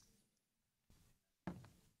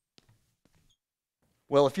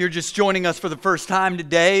Well, if you're just joining us for the first time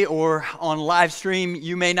today or on live stream,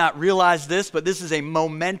 you may not realize this, but this is a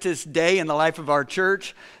momentous day in the life of our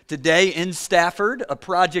church. Today in Stafford, a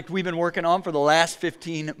project we've been working on for the last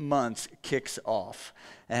 15 months kicks off.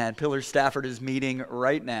 And Pillar Stafford is meeting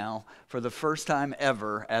right now for the first time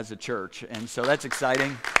ever as a church. And so that's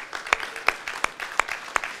exciting.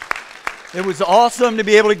 It was awesome to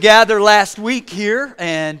be able to gather last week here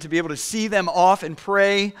and to be able to see them off and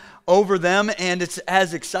pray over them, and it's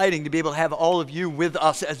as exciting to be able to have all of you with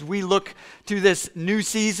us as we look to this new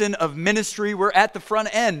season of ministry. We're at the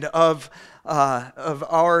front end of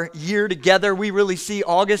our year together. We really see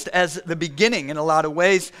August as the beginning in a lot of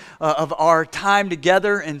ways of our time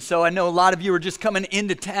together, and so I know a lot of you are just coming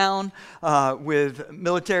into town with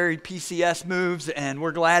military PCS moves, and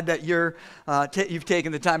we're glad that you've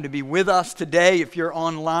taken the time to be with us today. If you're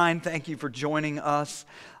online, thank you for joining us.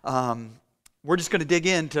 We're just going to dig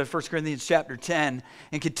into 1 Corinthians chapter 10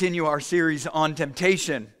 and continue our series on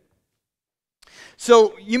temptation.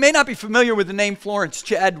 So you may not be familiar with the name Florence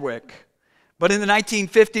Chadwick, but in the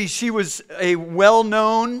 1950s, she was a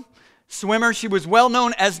well-known swimmer. She was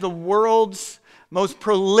well-known as the world's most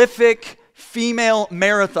prolific female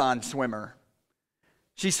marathon swimmer.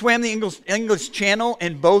 She swam the English Channel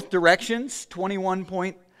in both directions,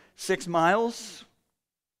 21.6 miles.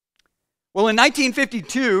 Well, in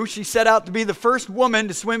 1952, she set out to be the first woman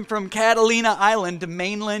to swim from Catalina Island to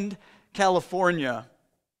mainland California.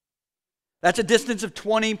 That's a distance of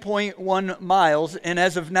 20.1 miles, and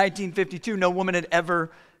as of 1952, no woman had ever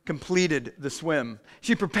completed the swim.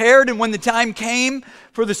 She prepared, and when the time came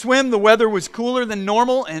for the swim, the weather was cooler than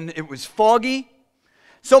normal, and it was foggy.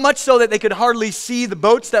 So much so that they could hardly see the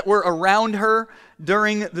boats that were around her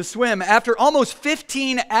during the swim. After almost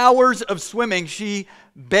 15 hours of swimming, she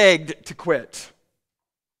begged to quit.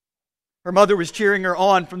 Her mother was cheering her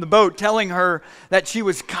on from the boat, telling her that she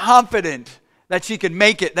was confident that she could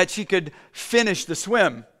make it, that she could finish the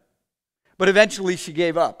swim. But eventually she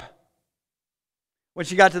gave up. When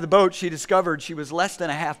she got to the boat, she discovered she was less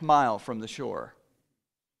than a half mile from the shore.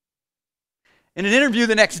 In an interview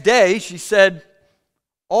the next day, she said,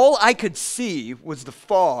 "All I could see was the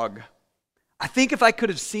fog. I think if I could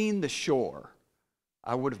have seen the shore,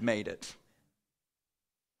 I would have made it."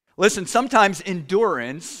 Listen, sometimes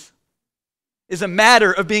endurance is a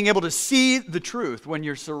matter of being able to see the truth when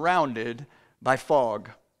you're surrounded by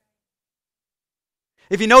fog.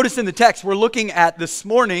 If you notice in the text, we're looking at this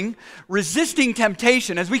morning resisting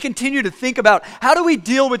temptation as we continue to think about how do we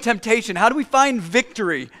deal with temptation? How do we find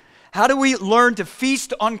victory? How do we learn to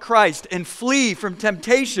feast on Christ and flee from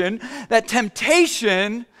temptation? That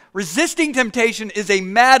temptation, resisting temptation, is a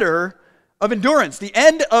matter of endurance. The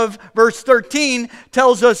end of verse 13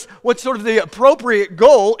 tells us what sort of the appropriate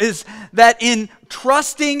goal is, that in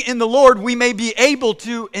trusting in the Lord, we may be able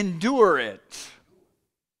to endure it.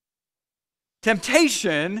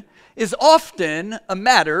 Temptation is often a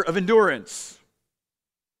matter of endurance.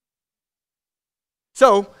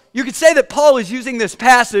 So, you could say that Paul is using this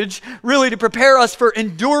passage really to prepare us for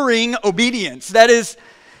enduring obedience. That is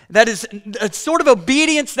a sort of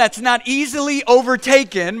obedience that's not easily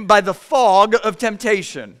overtaken by the fog of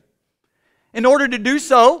temptation. In order to do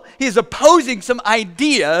so, he is opposing some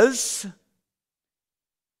ideas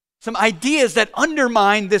that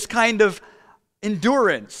undermine this kind of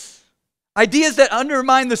endurance. Ideas that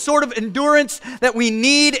undermine the sort of endurance that we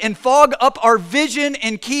need and fog up our vision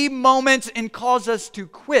in key moments and cause us to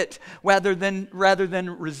quit rather than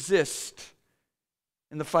resist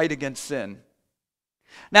in the fight against sin.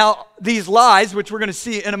 Now, these lies, which we're going to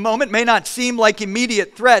see in a moment, may not seem like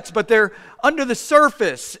immediate threats, but they're under the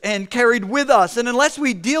surface and carried with us. And unless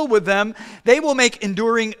we deal with them, they will make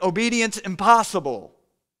enduring obedience impossible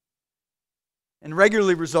and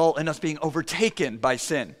regularly result in us being overtaken by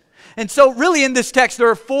sin. And so really in this text, there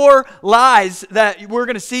are 4 lies that we're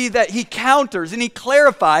going to see that he counters and he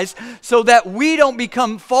clarifies so that we don't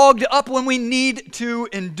become fogged up when we need to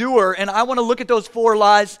endure. And I want to look at those 4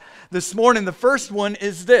 lies this morning. The first one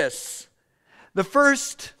is this. The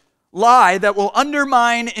first lie that will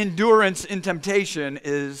undermine endurance in temptation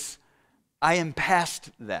is, I am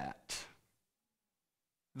past that.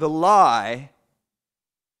 The lie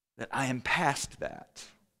that I am past that.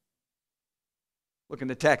 Look in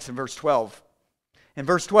the text in verse 12. In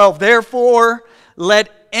verse 12, therefore,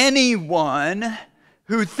 let anyone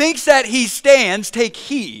who thinks that he stands take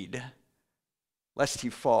heed, lest he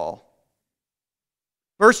fall.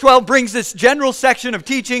 Verse 12 brings this general section of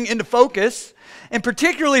teaching into focus, and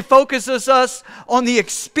particularly focuses us on the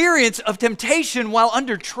experience of temptation while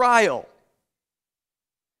under trial.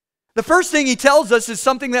 The first thing he tells us is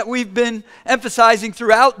something that we've been emphasizing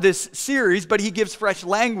throughout this series, but he gives fresh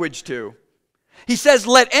language to. He says,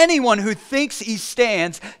 let anyone who thinks he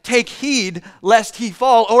stands take heed lest he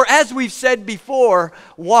fall. Or as we've said before,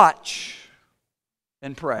 watch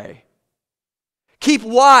and pray. Keep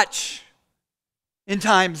watch in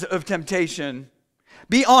times of temptation.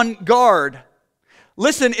 Be on guard.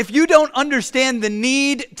 Listen, if you don't understand the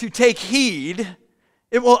need to take heed,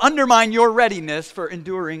 it will undermine your readiness for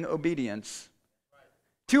enduring obedience.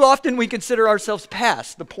 Too often we consider ourselves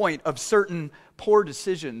past the point of certain poor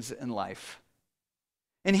decisions in life.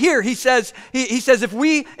 And here he says if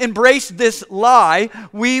we embrace this lie,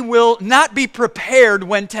 we will not be prepared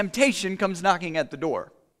when temptation comes knocking at the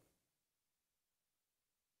door.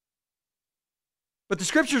 But the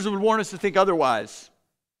scriptures would warn us to think otherwise.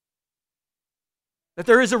 That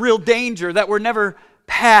there is a real danger, that we're never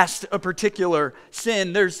past a particular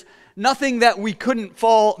sin. There's nothing that we couldn't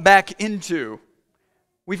fall back into.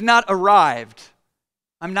 We've not arrived.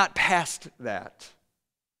 I'm not past that.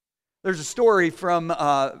 There's a story from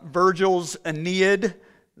Virgil's Aeneid,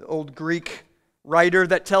 the old Greek writer,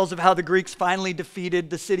 that tells of how the Greeks finally defeated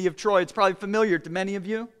the city of Troy. It's probably familiar to many of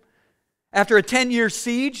you. After a 10-year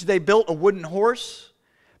siege, they built a wooden horse,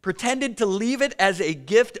 pretended to leave it as a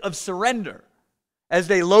gift of surrender, as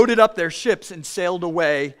they loaded up their ships and sailed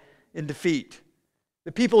away in defeat.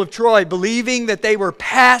 The people of Troy, believing that they were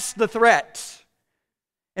past the threat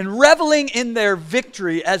and reveling in their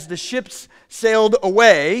victory as the ships sailed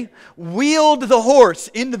away, wheeled the horse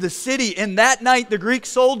into the city, and that night the Greek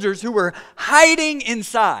soldiers who were hiding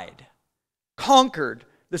inside conquered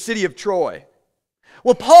the city of Troy.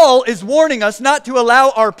 Well, Paul is warning us not to allow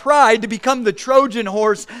our pride to become the Trojan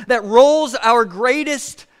horse that rolls our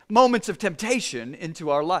greatest moments of temptation into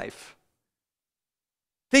our life,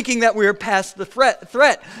 thinking that we're past the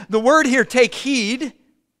threat. The word here, take heed,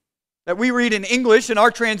 that we read in English in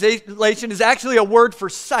our translation is actually a word for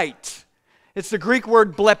sight. It's the Greek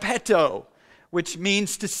word blepeto, which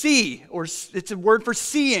means to see, or it's a word for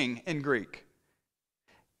seeing in Greek.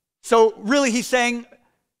 So really he's saying,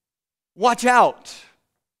 watch out.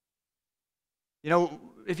 You know,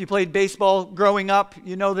 if you played baseball growing up,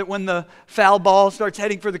 you know that when the foul ball starts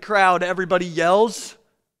heading for the crowd, everybody yells.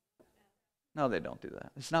 No, they don't do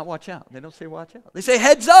that. It's not watch out. They don't say watch out. They say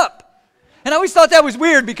heads up. And I always thought that was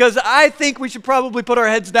weird because I think we should probably put our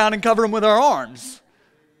heads down and cover them with our arms.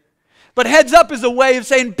 But heads up is a way of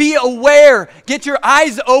saying be aware, get your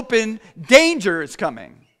eyes open, danger is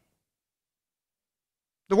coming.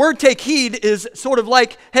 The word take heed is sort of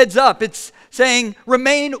like heads up. It's saying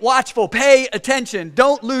remain watchful, pay attention,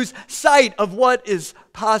 don't lose sight of what is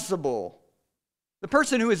possible. The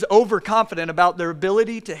person who is overconfident about their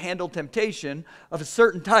ability to handle temptation of a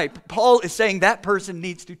certain type, Paul is saying that person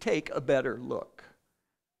needs to take a better look.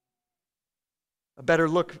 A better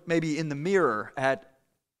look maybe in the mirror at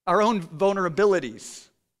our own vulnerabilities.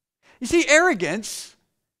 You see, arrogance,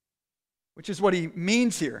 which is what he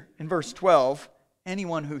means here in verse 12,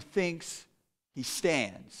 anyone who thinks he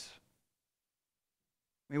stands.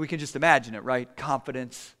 I mean, we can just imagine it, right?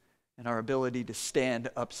 Confidence in our ability to stand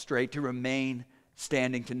up straight, to remain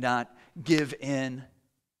standing, to not give in.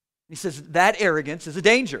 He says that arrogance is a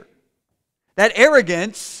danger. That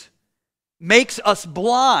arrogance makes us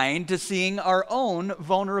blind to seeing our own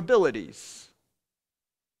vulnerabilities.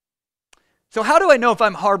 So how do I know if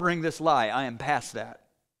I'm harboring this lie? I am past that.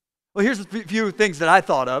 Well, here's a few things that I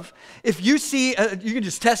thought of. If you see, you can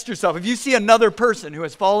just test yourself. If you see another person who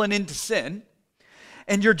has fallen into sin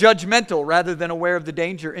and you're judgmental rather than aware of the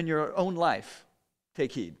danger in your own life,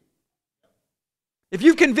 take heed. If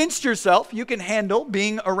you've convinced yourself you can handle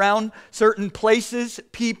being around certain places,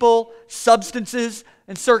 people, substances,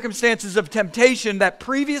 and circumstances of temptation that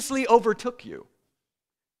previously overtook you,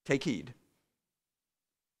 take heed.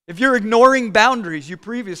 If you're ignoring boundaries you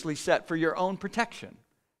previously set for your own protection,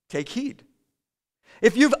 take heed.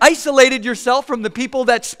 If you've isolated yourself from the people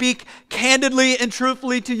that speak candidly and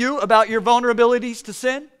truthfully to you about your vulnerabilities to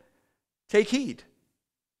sin, take heed.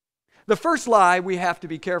 The first lie we have to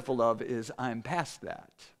be careful of is, I'm past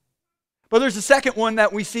that. But there's a second one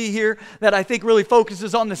that we see here that I think really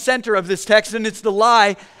focuses on the center of this text, and it's the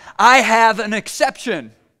lie, I have an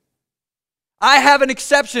exception. I have an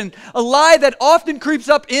exception. A lie that often creeps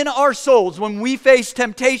up in our souls when we face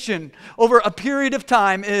temptation over a period of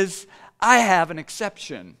time is, I have an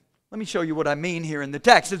exception. Let me show you what I mean here in the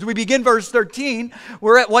text. As we begin verse 13,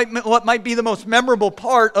 we're at what might be the most memorable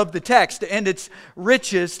part of the text and its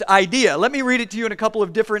richest idea. Let me read it to you in a couple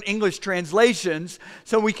of different English translations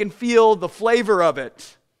so we can feel the flavor of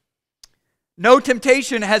it. No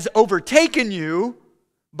temptation has overtaken you,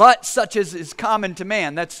 but such as is common to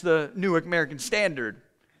man. That's the New American Standard.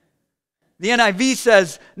 The NIV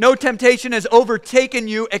says, no temptation has overtaken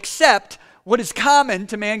you except what is common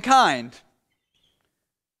to mankind.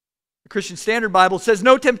 The Christian Standard Bible says,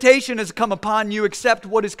 no temptation has come upon you except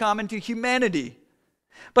what is common to humanity.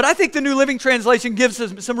 But I think the New Living Translation gives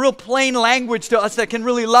us some real plain language to us that can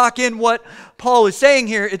really lock in what Paul is saying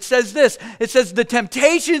here. It says this, it says, the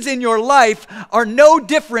temptations in your life are no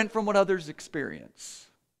different from what others experience.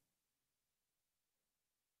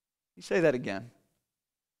 You say that again.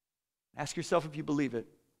 Ask yourself if you believe it.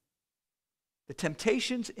 The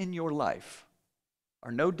temptations in your life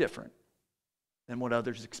are no different than what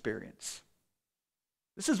others experience.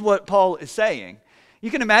 This is what Paul is saying.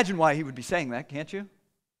 You can imagine why he would be saying that, can't you?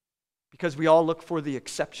 Because we all look for the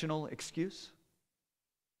exceptional excuse.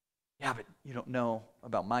 Yeah, but you don't know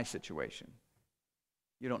about my situation.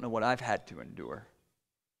 You don't know what I've had to endure.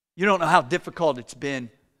 You don't know how difficult it's been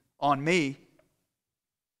on me.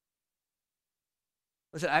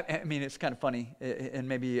 Listen, I mean, it's kind of funny in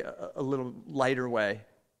maybe a little lighter way.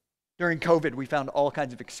 During COVID, we found all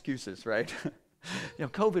kinds of excuses, right?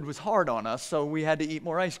 COVID was hard on us, so we had to eat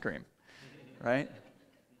more ice cream, right?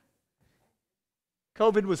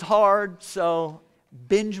 COVID was hard, so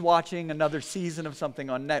binge watching another season of something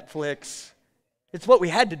on Netflix. It's what we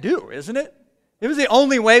had to do, isn't it? It was the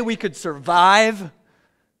only way we could survive.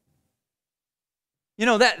 You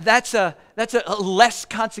know, that's a less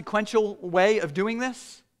consequential way of doing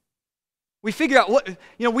this. We figure out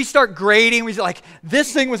we start grading. We say, like,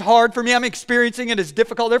 this thing was hard for me. I'm experiencing it as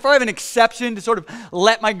difficult. Therefore, I have an exception to sort of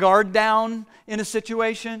let my guard down in a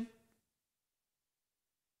situation.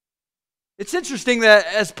 It's interesting that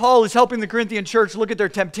as Paul is helping the Corinthian church look at their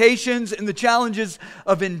temptations and the challenges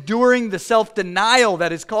of enduring the self-denial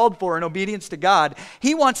that is called for in obedience to God,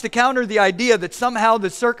 he wants to counter the idea that somehow the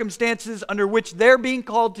circumstances under which they're being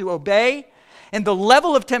called to obey and the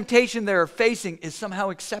level of temptation they're facing is somehow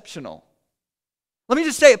exceptional. Let me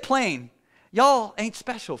just say it plain. Y'all ain't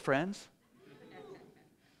special, friends.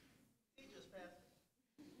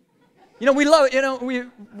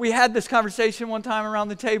 We had this conversation one time around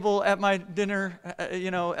the table at my dinner,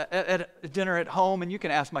 at dinner at home, and you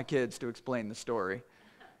can ask my kids to explain the story.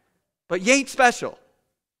 But you ain't special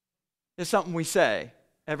is something we say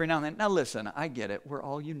every now and then. Now listen, I get it. We're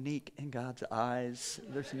all unique in God's eyes.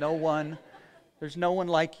 There's no one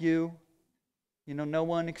like you. No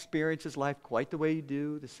one experiences life quite the way you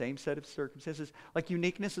do, the same set of circumstances. Like,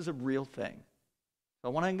 uniqueness is a real thing. So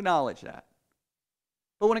I want to acknowledge that.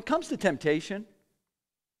 But when it comes to temptation,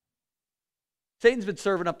 Satan's been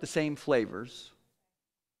serving up the same flavors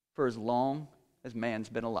for as long as man's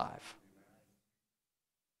been alive.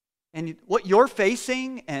 And what you're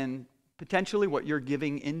facing and potentially what you're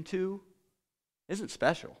giving into isn't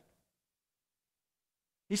special.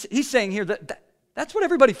 He's saying here that's what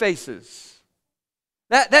everybody faces.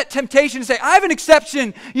 That temptation to say, I have an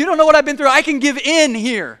exception. You don't know what I've been through. I can give in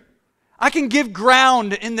here. I can give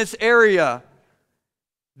ground in this area.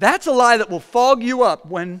 That's a lie that will fog you up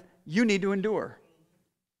when you need to endure.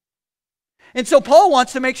 And so Paul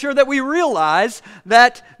wants to make sure that we realize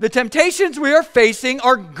that the temptations we are facing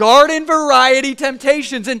are garden variety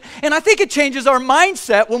temptations. And I think it changes our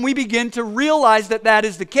mindset when we begin to realize that that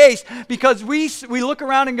is the case, because we look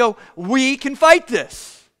around and go, we can fight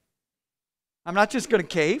this. I'm not just going to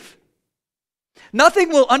cave. Nothing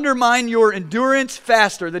will undermine your endurance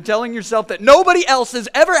faster than telling yourself that nobody else has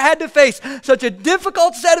ever had to face such a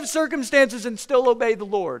difficult set of circumstances and still obey the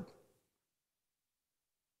Lord.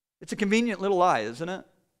 It's a convenient little lie, isn't it?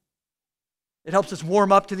 It helps us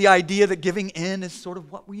warm up to the idea that giving in is sort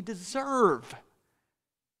of what we deserve,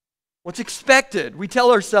 what's expected. We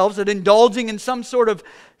tell ourselves that indulging in some sort of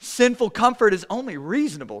sinful comfort is only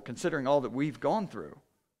reasonable considering all that we've gone through.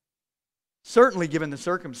 Certainly, given the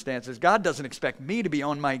circumstances, God doesn't expect me to be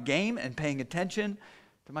on my game and paying attention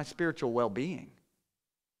to my spiritual well-being.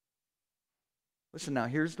 Listen now,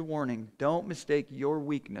 here's the warning. Don't mistake your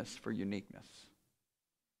weakness for uniqueness.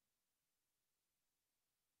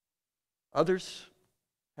 Others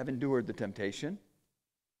have endured the temptation.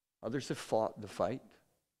 Others have fought the fight.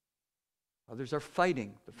 Others are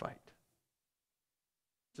fighting the fight.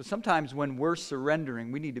 So sometimes when we're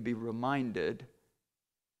surrendering, we need to be reminded,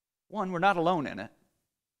 one, we're not alone in it,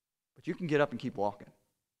 but you can get up and keep walking.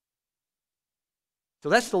 So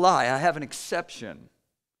that's the lie. I have an exception.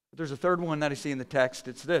 But there's a third one that I see in the text.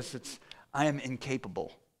 It's this. I am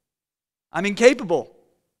incapable. I'm incapable.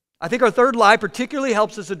 I think our third lie particularly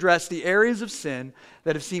helps us address the areas of sin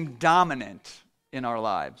that have seemed dominant in our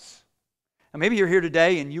lives. And maybe you're here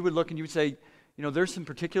today and you would look and you would say, there's some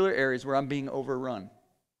particular areas where I'm being overrun.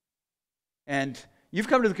 And you've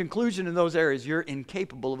come to the conclusion in those areas you're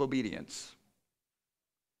incapable of obedience.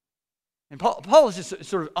 And Paul is just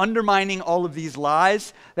sort of undermining all of these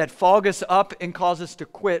lies that fog us up and cause us to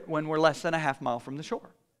quit when we're less than a half mile from the shore.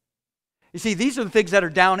 You see, these are the things that are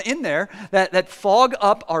down in there that fog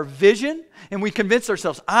up our vision, and we convince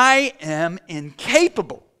ourselves, I am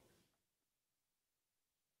incapable.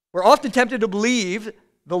 We're often tempted to believe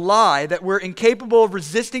the lie that we're incapable of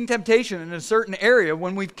resisting temptation in a certain area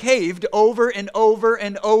when we've caved over and over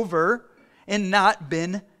and over and not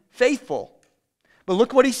been faithful. But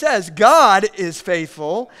look what he says, God is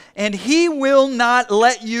faithful, and he will not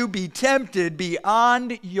let you be tempted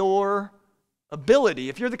beyond your ability.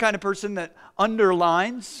 If you're the kind of person that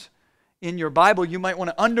underlines in your Bible, you might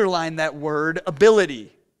want to underline that word,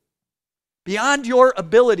 ability. Beyond your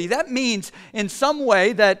ability. That means in some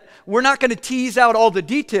way that we're not going to tease out all the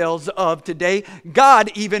details of today.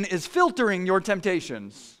 God even is filtering your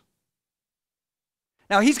temptations.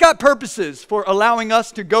 Now, he's got purposes for allowing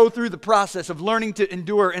us to go through the process of learning to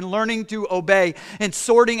endure and learning to obey and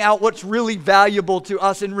sorting out what's really valuable to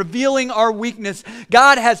us and revealing our weakness.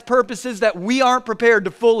 God has purposes that we aren't prepared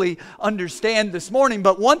to fully understand this morning.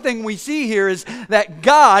 But one thing we see here is that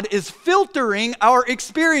God is filtering our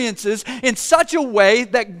experiences in such a way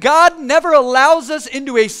that God never allows us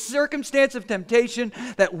into a circumstance of temptation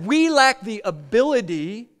that we lack the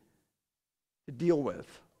ability to deal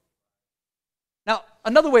with. Now,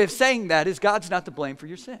 another way of saying that is God's not to blame for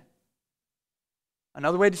your sin.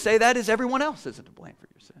 Another way to say that is everyone else isn't to blame for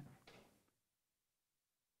your sin.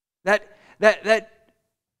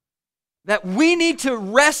 That we need to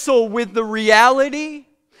wrestle with the reality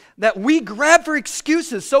that we grab for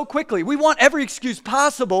excuses so quickly. We want every excuse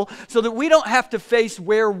possible so that we don't have to face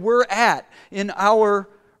where we're at in our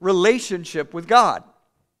relationship with God.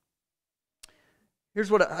 Here's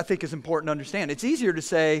what I think is important to understand. It's easier to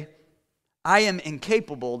say, I am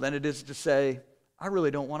incapable than it is to say, I really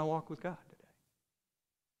don't want to walk with God today.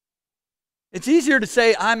 It's easier to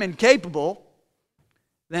say I'm incapable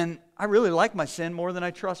than I really like my sin more than I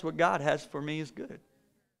trust what God has for me is good.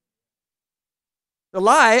 The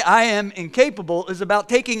lie, I am incapable, is about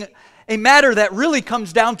taking a matter that really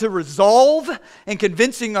comes down to resolve and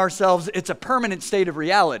convincing ourselves it's a permanent state of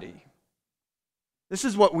reality. This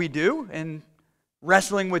is what we do, and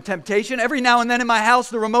wrestling with temptation. Every now and then in my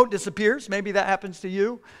house, the remote disappears. Maybe that happens to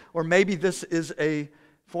you. Or maybe this is a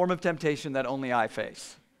form of temptation that only I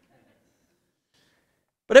face.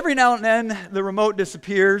 But every now and then, the remote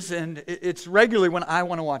disappears, and it's regularly when I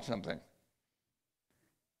want to watch something.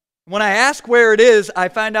 When I ask where it is, I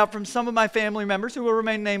find out from some of my family members, who will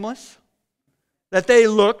remain nameless, that they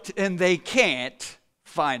looked and they can't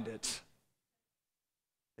find it.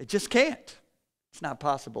 They just can't. It's not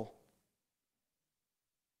possible.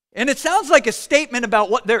 And it sounds like a statement about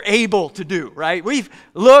what they're able to do, right? We've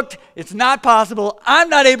looked, it's not possible, I'm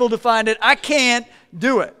not able to find it, I can't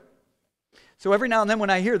do it. So every now and then when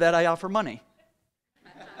I hear that, I offer money.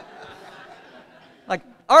 Like,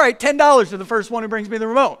 all right, $10 to the first one who brings me the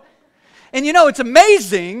remote. And you know, it's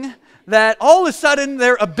amazing that all of a sudden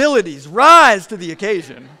their abilities rise to the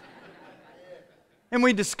occasion. And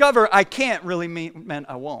we discover I can't really meant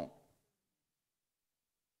I won't.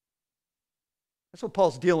 That's what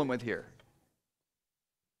Paul's dealing with here.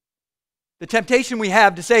 The temptation we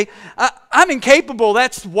have to say, I'm incapable,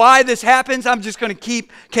 that's why this happens, I'm just going to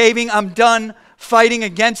keep caving, I'm done fighting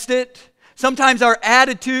against it. Sometimes our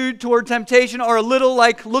attitude toward temptation are a little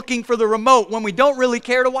like looking for the remote when we don't really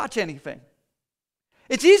care to watch anything.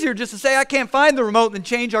 It's easier just to say, I can't find the remote, than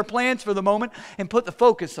change our plans for the moment and put the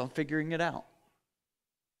focus on figuring it out.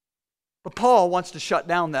 But Paul wants to shut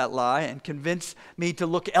down that lie and convince me to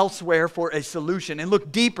look elsewhere for a solution and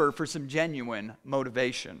look deeper for some genuine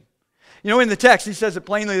motivation. You know, in the text, he says it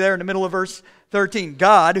plainly there in the middle of verse 13.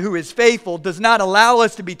 God, who is faithful, does not allow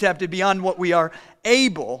us to be tempted beyond what we are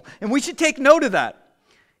able. And we should take note of that.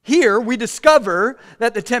 Here, we discover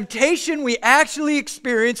that the temptation we actually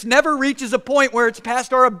experience never reaches a point where it's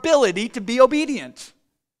past our ability to be obedient.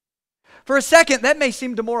 For a second, that may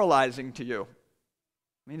seem demoralizing to you.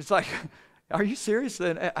 I mean, it's like, are you serious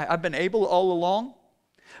that I've been able all along?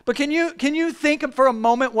 But can you think for a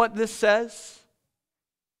moment what this says?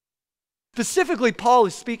 Specifically, Paul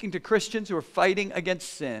is speaking to Christians who are fighting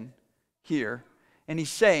against sin here, and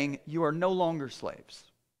he's saying, you are no longer slaves.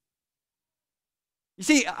 You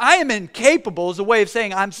see, I am incapable is a way of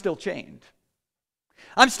saying I'm still chained.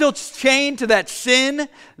 I'm still chained to that sin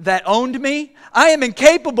that owned me. I am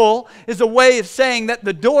incapable is a way of saying that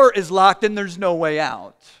the door is locked and there's no way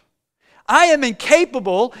out. I am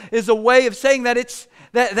incapable is a way of saying that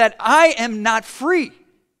that I am not free.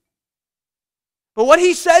 But what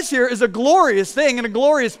he says here is a glorious thing and a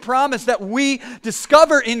glorious promise that we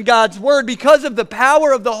discover in God's Word because of the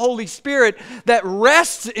power of the Holy Spirit that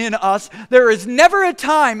rests in us. There is never a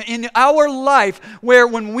time in our life where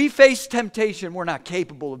when we face temptation, we're not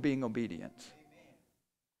capable of being obedient.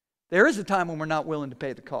 There is a time when we're not willing to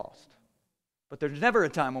pay the cost. But there's never a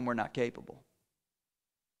time when we're not capable.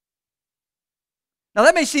 Now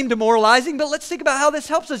that may seem demoralizing, but let's think about how this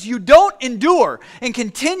helps us. You don't endure and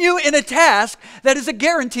continue in a task that is a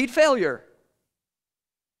guaranteed failure.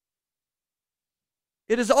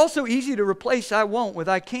 It is also easy to replace "I won't" with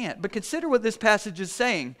 "I can't." But consider what this passage is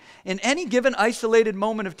saying. In any given isolated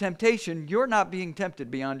moment of temptation, you're not being tempted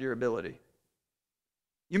beyond your ability.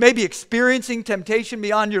 You may be experiencing temptation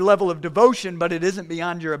beyond your level of devotion, but it isn't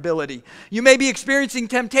beyond your ability. You may be experiencing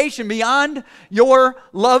temptation beyond your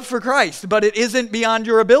love for Christ, but it isn't beyond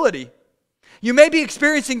your ability. You may be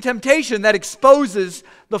experiencing temptation that exposes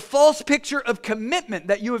the false picture of commitment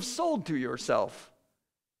that you have sold to yourself,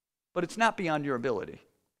 but it's not beyond your ability.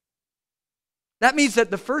 That means that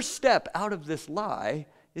the first step out of this lie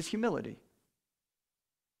is humility.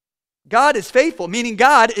 God is faithful, meaning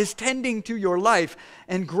God is tending to your life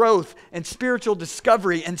and growth and spiritual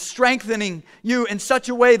discovery and strengthening you in such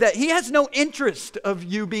a way that He has no interest of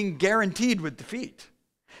you being guaranteed with defeat.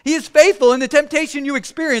 He is faithful, and the temptation you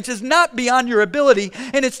experience is not beyond your ability,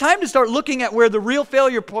 and it's time to start looking at where the real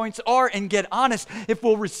failure points are and get honest. If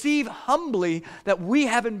we'll receive humbly that we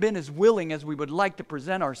haven't been as willing as we would like to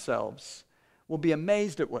present ourselves, we'll be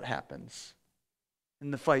amazed at what happens in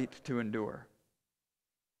the fight to endure.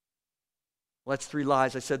 Well, that's 3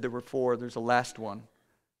 lies. I said there were 4. There's a last one.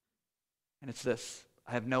 And it's this: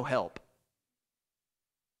 I have no help.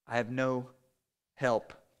 I have no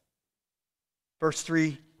help. Verse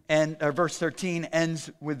 13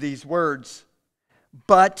 ends with these words: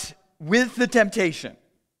 but with the temptation,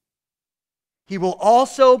 He will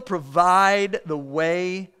also provide the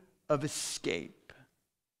way of escape,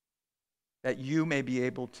 that you may be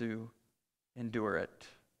able to endure it.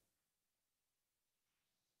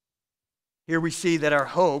 Here we see that our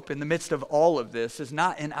hope in the midst of all of this is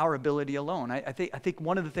not in our ability alone. I think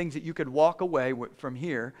one of the things that you could walk away from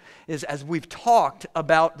here is, as we've talked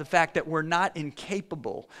about the fact that we're not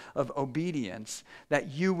incapable of obedience, that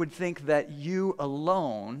you would think that you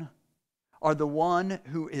alone are the one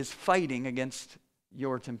who is fighting against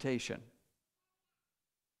your temptation.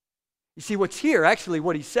 You see, what's here, actually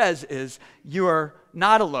what he says is, you are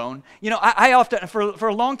not alone. You know, I often, for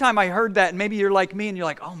a long time I heard that, and maybe you're like me and you're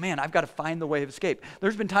like, oh man, I've got to find the way of escape.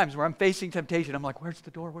 There's been times where I'm facing temptation. I'm like, where's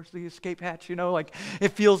the door? Where's the escape hatch? You know, like it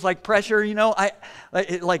feels like pressure, you know.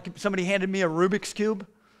 Like somebody handed me a Rubik's Cube,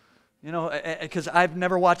 you know, because I've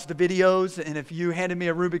never watched the videos, and if you handed me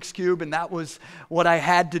a Rubik's Cube and that was what I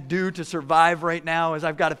had to do to survive right now, is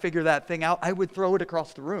I've got to figure that thing out, I would throw it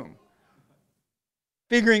across the room.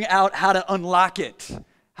 Figuring out how to unlock it,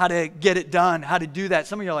 how to get it done, how to do that.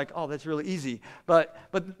 Some of you are like, oh, that's really easy. But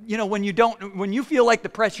you know, when you feel like the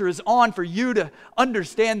pressure is on for you to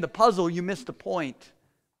understand the puzzle, you miss the point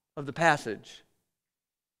of the passage.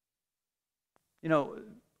 You know,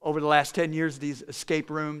 over the last 10 years, these escape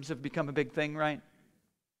rooms have become a big thing, right?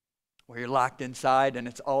 Where you're locked inside and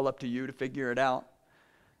it's all up to you to figure it out.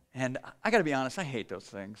 And I got to be honest, I hate those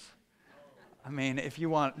things. I mean, if you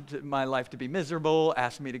want my life to be miserable,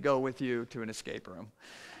 ask me to go with you to an escape room.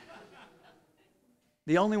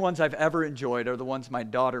 The only ones I've ever enjoyed are the ones my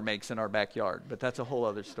daughter makes in our backyard, but that's a whole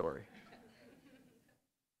other story.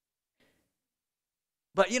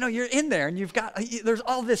 But you know, you're in there and there's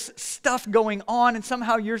all this stuff going on, and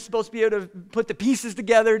somehow you're supposed to be able to put the pieces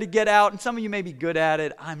together to get out, and some of you may be good at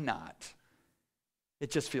it. I'm not.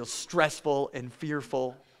 It just feels stressful and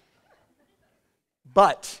fearful.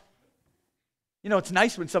 But you know, it's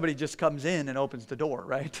nice when somebody just comes in and opens the door,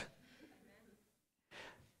 right?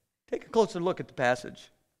 Take a closer look at the passage.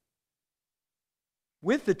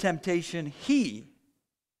 With the temptation, He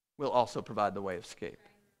will also provide the way of escape.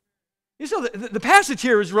 You see, the passage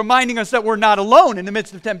here is reminding us that we're not alone in the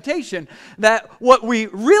midst of temptation, that what we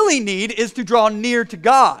really need is to draw near to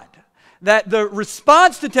God. That the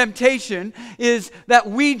response to temptation is that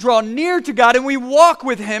we draw near to God and we walk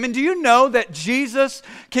with Him. And do you know that Jesus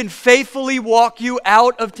can faithfully walk you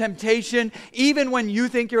out of temptation even when you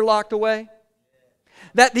think you're locked away?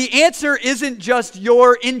 That the answer isn't just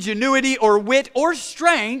your ingenuity or wit or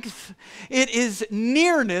strength, it is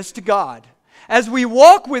nearness to God. As we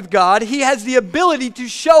walk with God, He has the ability to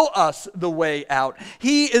show us the way out.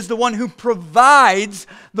 He is the one who provides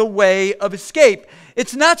the way of escape.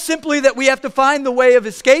 It's not simply that we have to find the way of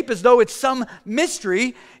escape as though it's some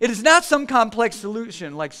mystery. It is not some complex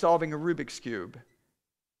solution like solving a Rubik's Cube.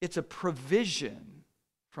 It's a provision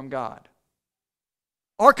from God.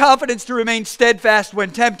 Our confidence to remain steadfast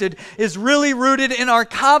when tempted is really rooted in our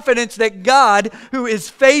confidence that God, who is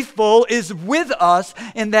faithful, is with us,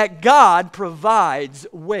 and that God provides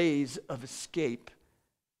ways of escape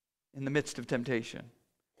in the midst of temptation.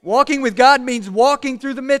 Walking with God means walking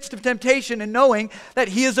through the midst of temptation and knowing that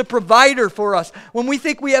He is a provider for us. When we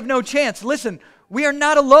think we have no chance, listen, we are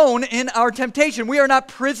not alone in our temptation. We are not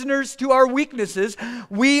prisoners to our weaknesses.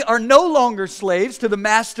 We are no longer slaves to the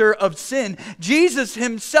master of sin. Jesus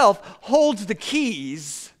Himself holds the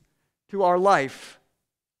keys to our life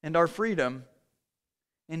and our freedom.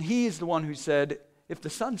 And He is the one who said, if the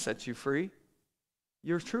Son sets you free,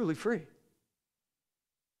 you're truly free.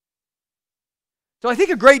 So I think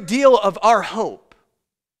a great deal of our hope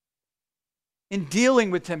in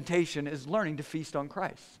dealing with temptation is learning to feast on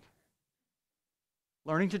Christ.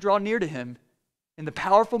 Learning to draw near to Him in the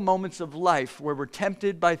powerful moments of life where we're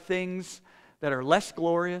tempted by things that are less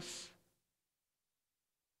glorious,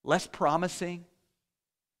 less promising,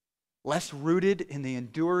 less rooted in the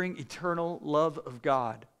enduring, eternal love of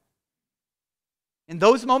God. In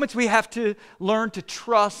those moments, we have to learn to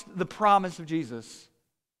trust the promise of Jesus.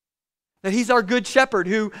 That He's our good shepherd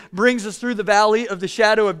who brings us through the valley of the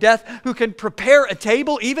shadow of death, who can prepare a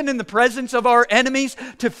table even in the presence of our enemies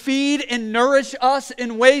to feed and nourish us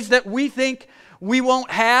in ways that we think we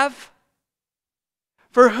won't have.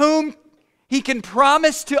 For whom He can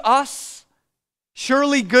promise to us,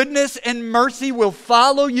 surely goodness and mercy will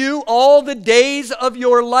follow you all the days of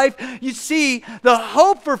your life. You see, the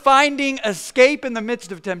hope for finding escape in the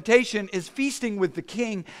midst of temptation is feasting with the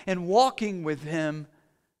King and walking with Him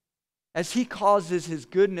as He causes His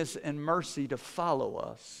goodness and mercy to follow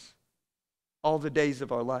us all the days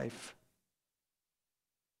of our life.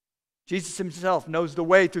 Jesus Himself knows the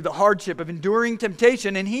way through the hardship of enduring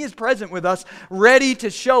temptation, and He is present with us, ready to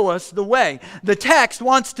show us the way. The text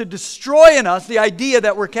wants to destroy in us the idea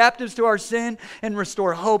that we're captives to our sin and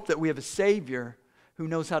restore hope that we have a Savior who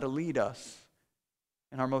knows how to lead us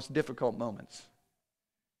in our most difficult moments.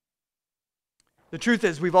 The truth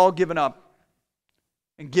is, we've all given up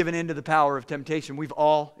and given into the power of temptation. We've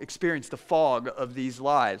all experienced the fog of these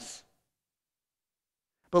lies.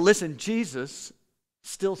 But listen, Jesus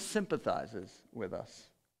still sympathizes with us.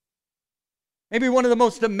 Maybe one of the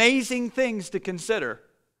most amazing things to consider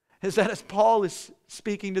is that as Paul is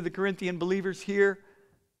speaking to the Corinthian believers here,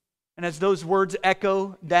 and as those words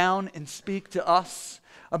echo down and speak to us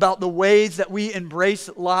about the ways that we embrace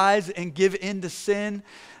lies and give in to sin,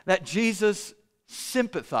 that Jesus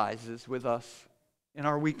sympathizes with us in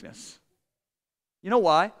our weakness. You know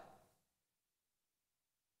why? Do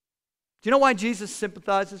you know why Jesus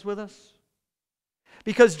sympathizes with us?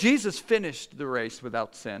 Because Jesus finished the race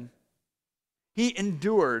without sin. He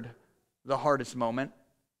endured the hardest moment.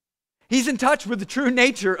 He's in touch with the true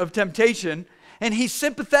nature of temptation, and He's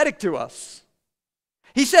sympathetic to us.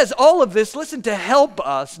 He says all of this, listen, to help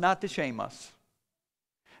us, not to shame us.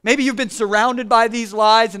 Maybe you've been surrounded by these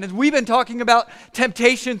lies, and as we've been talking about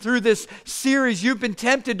temptation through this series, you've been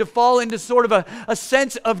tempted to fall into sort of a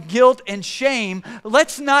sense of guilt and shame.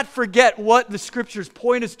 Let's not forget what the Scriptures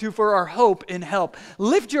point us to for our hope and help.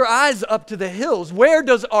 Lift your eyes up to the hills. Where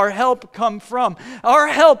does our help come from? Our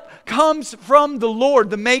help comes from the Lord,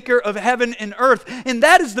 the maker of heaven and earth. And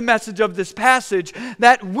that is the message of this passage,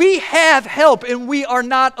 that we have help and we are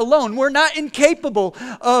not alone. We're not incapable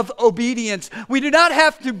of obedience. We do not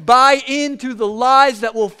have to buy into the lies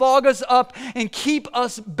that will fog us up and keep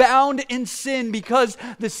us bound in sin, because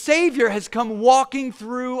the Savior has come walking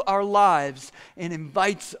through our lives and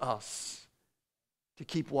invites us to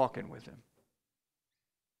keep walking with Him.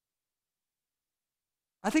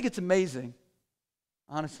 I think it's amazing,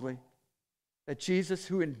 honestly, that Jesus,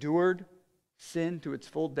 who endured sin to its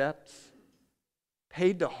full depths,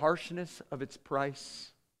 paid the harshness of its price,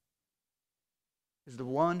 is the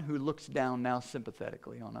one who looks down now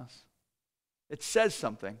sympathetically on us. It says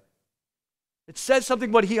something. It says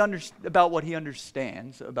something about what He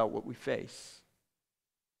understands about what we face.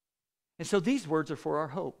 And so these words are for our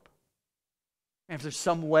hope. And if there's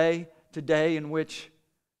some way today in which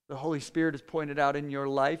the Holy Spirit has pointed out in your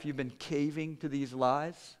life, you've been caving to these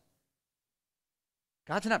lies,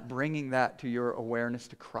 God's not bringing that to your awareness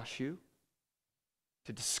to crush you,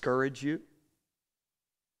 to discourage you.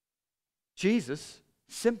 Jesus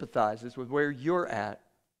sympathizes with where you're at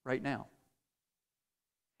right now.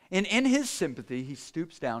 And in His sympathy, He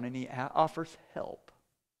stoops down and He offers help.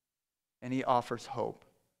 And He offers hope.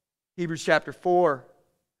 Hebrews chapter 4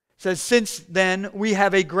 says, "Since then we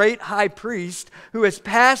have a great high priest who has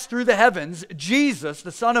passed through the heavens, Jesus,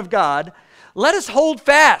 the Son of God, let us hold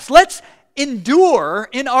fast. Let's endure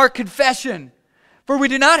in our confession. For we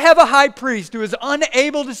do not have a high priest who is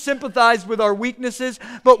unable to sympathize with our weaknesses,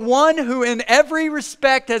 but one who in every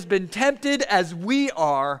respect has been tempted as we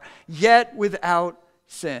are, yet without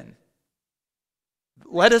sin.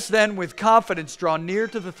 Let us then with confidence draw near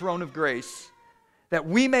to the throne of grace, that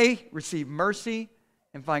we may receive mercy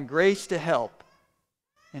and find grace to help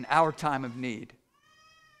in our time of need.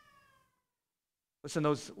 Listen,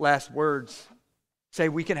 those last words say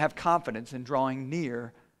we can have confidence in drawing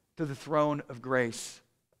near to the throne of grace.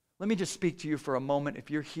 Let me just speak to you for a moment.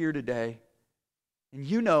 If you're here today and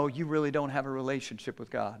you know you really don't have a relationship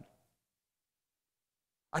with God,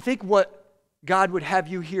 I think what God would have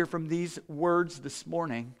you hear from these words this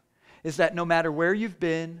morning is that no matter where you've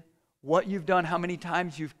been, what you've done, how many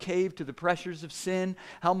times you've caved to the pressures of sin,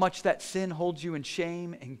 how much that sin holds you in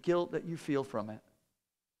shame and guilt that you feel from it,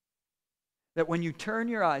 that when you turn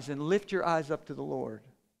your eyes and lift your eyes up to the Lord,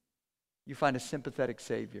 you find a sympathetic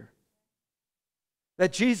Savior.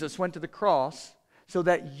 That Jesus went to the cross so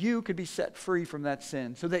that you could be set free from that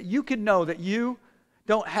sin, so that you could know that you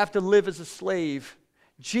don't have to live as a slave.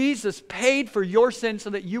 Jesus paid for your sin so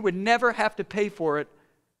that you would never have to pay for it,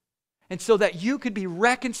 and so that you could be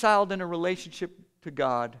reconciled in a relationship to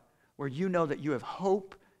God where you know that you have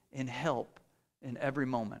hope and help in every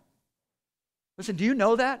moment. Listen, do you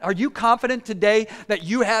know that? Are you confident today that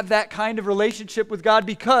you have that kind of relationship with God?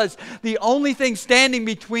 Because the only thing standing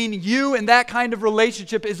between you and that kind of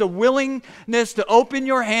relationship is a willingness to open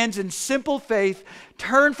your hands in simple faith,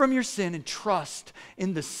 turn from your sin, and trust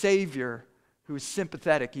in the Savior who is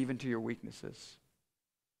sympathetic even to your weaknesses.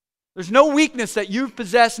 There's no weakness that you've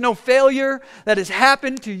possessed, no failure that has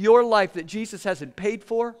happened to your life that Jesus hasn't paid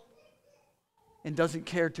for and doesn't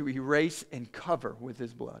care to erase and cover with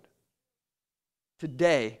His blood.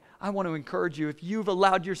 Today, I want to encourage you, if you've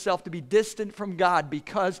allowed yourself to be distant from God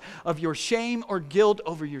because of your shame or guilt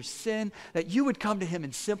over your sin, that you would come to Him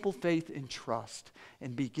in simple faith and trust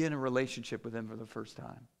and begin a relationship with Him for the first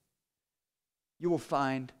time. You will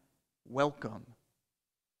find welcome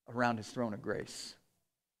around His throne of grace.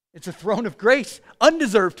 It's a throne of grace,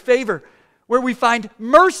 undeserved favor, where we find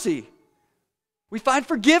mercy. We find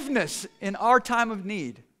forgiveness in our time of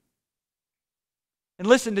need. And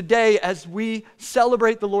listen, today as we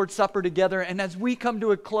celebrate the Lord's Supper together and as we come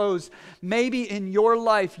to a close, maybe in your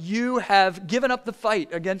life you have given up the fight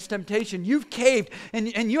against temptation. You've caved and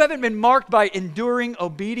you haven't been marked by enduring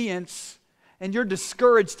obedience and you're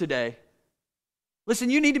discouraged today. Listen,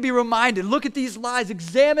 you need to be reminded. Look at these lies,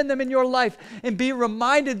 examine them in your life, and be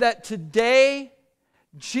reminded that today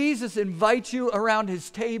Jesus invites you around His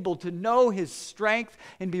table to know His strength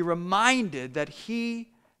and be reminded that He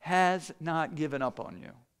has not given up on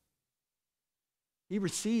you. He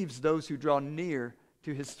receives those who draw near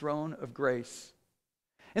to His throne of grace.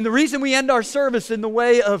 And the reason we end our service in the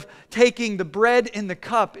way of taking the bread and the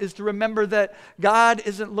cup is to remember that God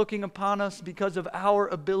isn't looking upon us because of our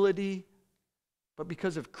ability, but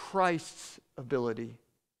because of Christ's ability.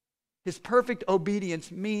 His perfect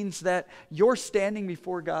obedience means that your standing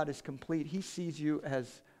before God is complete. He sees you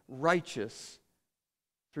as righteous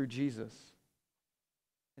through Jesus.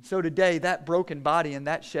 And so today, that broken body and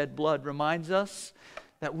that shed blood reminds us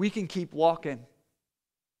that we can keep walking,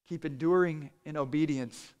 keep enduring in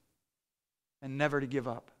obedience, and never to give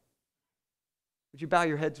up. Would you bow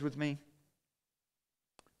your heads with me?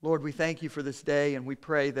 Lord, we thank You for this day, and we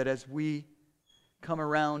pray that as we come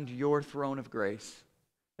around Your throne of grace,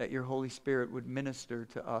 that Your Holy Spirit would minister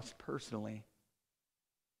to us personally.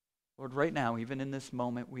 Lord, right now, even in this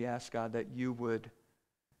moment, we ask, God, that You would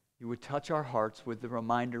touch our hearts with the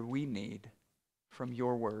reminder we need from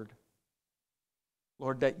Your word.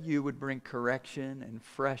 Lord, that You would bring correction and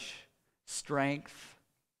fresh strength,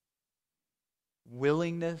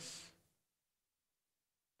 willingness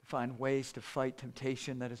to find ways to fight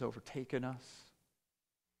temptation that has overtaken us.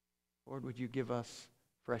 Lord, would You give us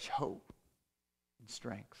fresh hope and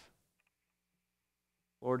strength?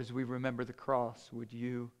 Lord, as we remember the cross, would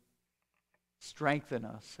You strengthen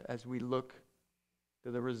us as we look to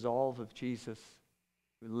the resolve of Jesus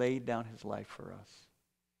who laid down His life for us?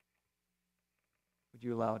 Would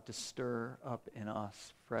You allow it to stir up in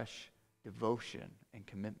us fresh devotion and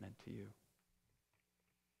commitment to You?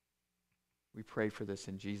 We pray for this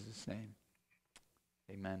in Jesus' name.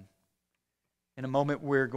 Amen. In a moment, we're going